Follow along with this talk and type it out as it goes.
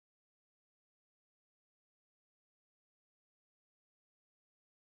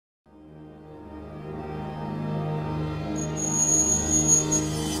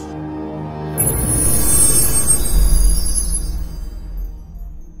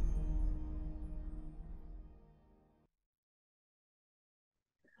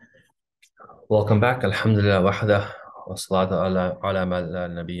Welcome back. Alhamdulillah wahda wa salatu ala ma la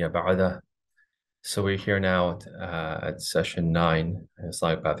nabiyya ba'da. So we're here now at session 9,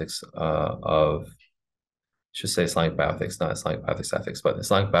 Islamic bioethics should say Islamic bioethics, not Islamic bioethics ethics, but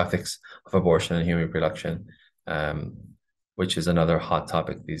Islamic bioethics of abortion and human reproduction, um, which is another hot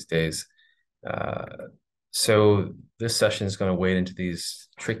topic these days. Uh, so this session is going to wade into these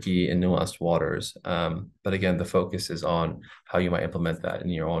tricky and nuanced waters. But again, the focus is on how you might implement that in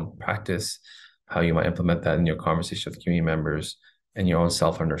your own practice, how you might implement that in your conversation with community members, and your own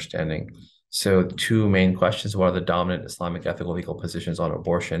self-understanding. So two main questions: what are the dominant Islamic ethical legal positions on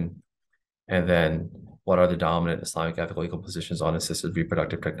abortion? And then what are the dominant Islamic ethical legal positions on assisted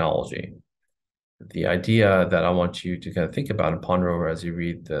reproductive technology? The idea that I want you to kind of think about and ponder over as you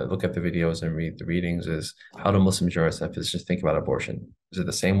look at the videos and read the readings is, how do Muslim jurists and physicians think about abortion? Is it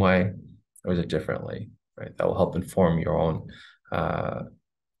the same way or is it differently? Right? That will help inform your own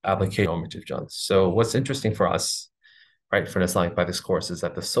application normative judgments. So what's interesting for us, right, for an Islamic bioethics course is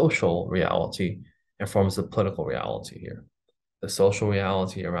that the social reality informs the political reality here. The social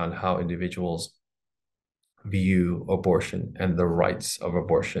reality around how individuals view abortion and the rights of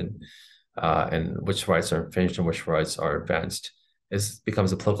abortion, and which rights are infringed and which rights are advanced,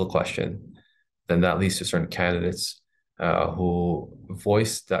 becomes a political question. Then that leads to certain candidates who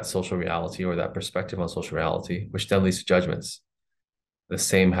voice that social reality or that perspective on social reality, which then leads to judgments. The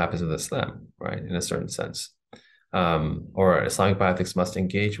same happens with Islam, right? In a certain sense. Or Islamic bioethics must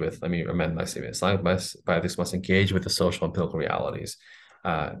engage with, let me amend my statement, Islamic bioethics must engage with the social and political realities.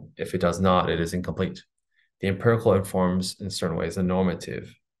 If it does not, it is incomplete. The empirical informs in certain ways the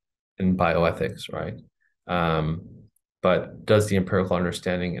normative in bioethics, right? But does the empirical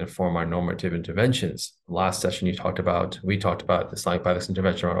understanding inform our normative interventions? Last session we talked about the Islamic bioethics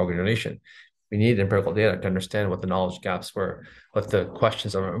intervention on organ donation. We need empirical data to understand what the knowledge gaps were, what the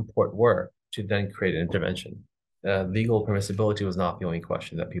questions of import were, to then create an intervention. Legal permissibility was not the only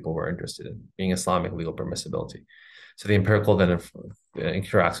question that people were interested in, being Islamic legal permissibility. So the empirical then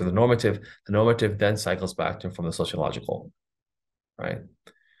interacts with the normative. The normative then cycles back from the sociological, right?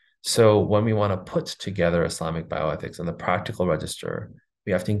 So when we want to put together Islamic bioethics in the practical register,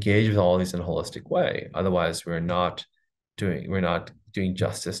 we have to engage with all these in a holistic way. Otherwise, we're not doing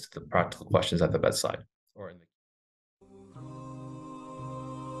justice to the practical questions at the bedside or in the